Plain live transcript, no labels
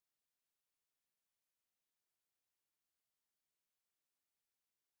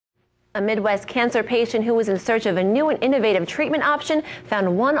A Midwest cancer patient who was in search of a new and innovative treatment option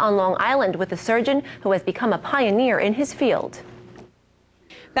found one on Long Island with a surgeon who has become a pioneer in his field.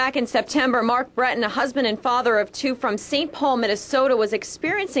 Back in September, Marc Breton, a husband and father of two from St. Paul, Minnesota, was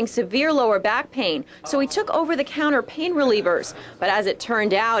experiencing severe lower back pain, so he took over-the-counter pain relievers. But as it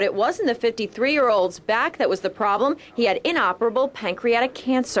turned out, it wasn't the 53-year-old's back that was the problem. He had inoperable pancreatic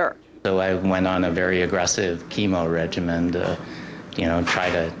cancer. So I went on a very aggressive chemo regimen to try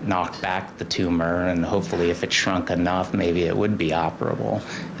to knock back the tumor, and hopefully if it shrunk enough, maybe it would be operable.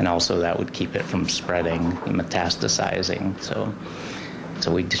 And also that would keep it from spreading and metastasizing.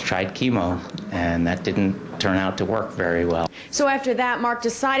 So we just tried chemo, and that didn't turn out to work very well. So after that, Marc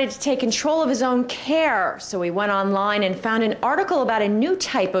decided to take control of his own care. So he went online and found an article about a new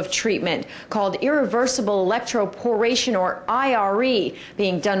type of treatment called irreversible electroporation, or IRE,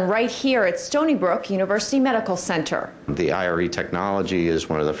 being done right here at Stony Brook University Medical Center. The IRE technology is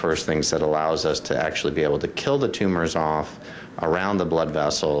one of the first things that allows us to actually be able to kill the tumors off around the blood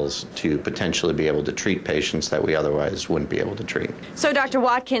vessels to potentially be able to treat patients that we otherwise wouldn't be able to treat. So Dr.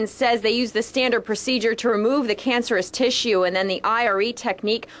 Watkins says they use the standard procedure to remove the cancerous tissue, and then the IRE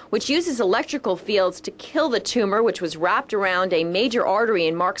technique, which uses electrical fields to kill the tumor, which was wrapped around a major artery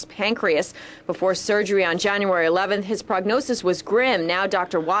in Marc's pancreas. Before surgery on January 11th, his prognosis was grim. Now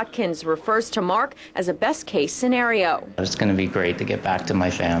Dr. Watkins refers to Marc as a best-case scenario. It's going to be great to get back to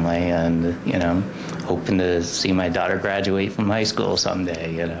my family, and hoping to see my daughter graduate from high school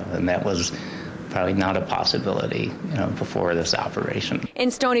someday, and that was probably not a possibility, before this operation. In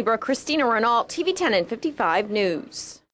Stony Brook, CHRISTINA, REGNAULT, TV 10 and 55 News.